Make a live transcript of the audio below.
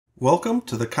Welcome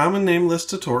to the Common Name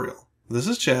List tutorial. This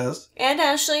is Chaz and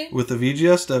Ashley with the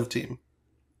VGS dev team.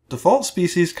 Default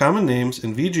species common names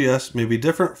in VGS may be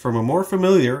different from a more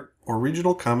familiar or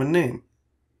regional common name.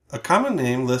 A common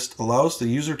name list allows the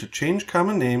user to change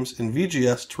common names in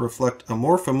VGS to reflect a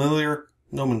more familiar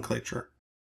nomenclature.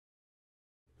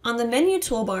 On the menu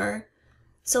toolbar,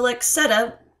 select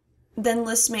Setup, then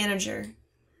List Manager.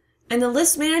 In the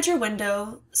List Manager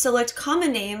window, select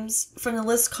Common Names from the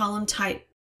list column type.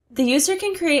 The user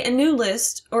can create a new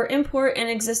list or import an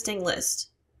existing list.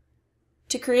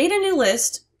 To create a new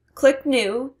list, click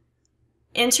New,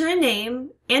 enter a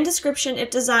name and description if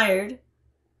desired,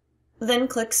 then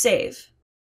click Save.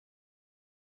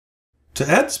 To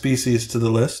add species to the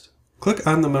list, click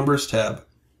on the Members tab.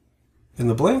 In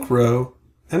the blank row,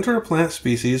 enter a plant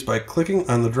species by clicking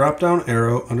on the drop-down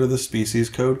arrow under the Species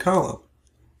Code column.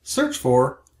 Search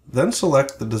for, then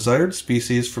select the desired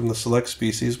species from the Select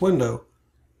Species window.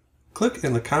 Click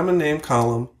in the Common Name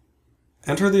column,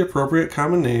 enter the appropriate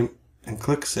common name, and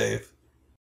click Save.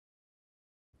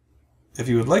 If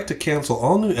you would like to cancel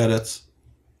all new edits,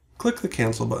 click the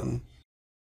Cancel button.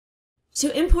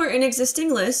 To import an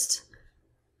existing list,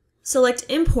 select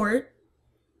Import,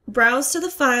 browse to the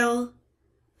file,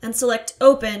 and select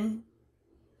Open,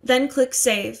 then click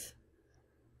Save.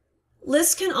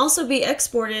 Lists can also be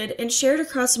exported and shared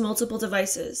across multiple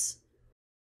devices.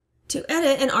 To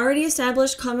edit an already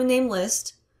established common name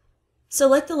list,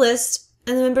 select the list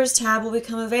and the Members tab will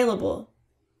become available.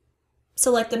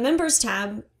 Select the Members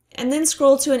tab and then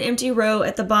scroll to an empty row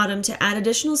at the bottom to add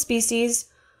additional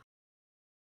species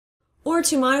or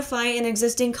to modify an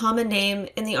existing common name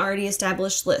in the already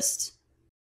established list.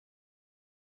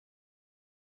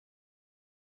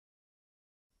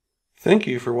 Thank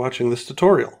you for watching this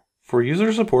tutorial. For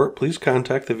user support, please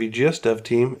contact the VGS dev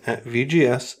team at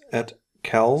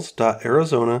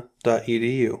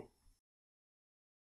vgs.arizona.edu.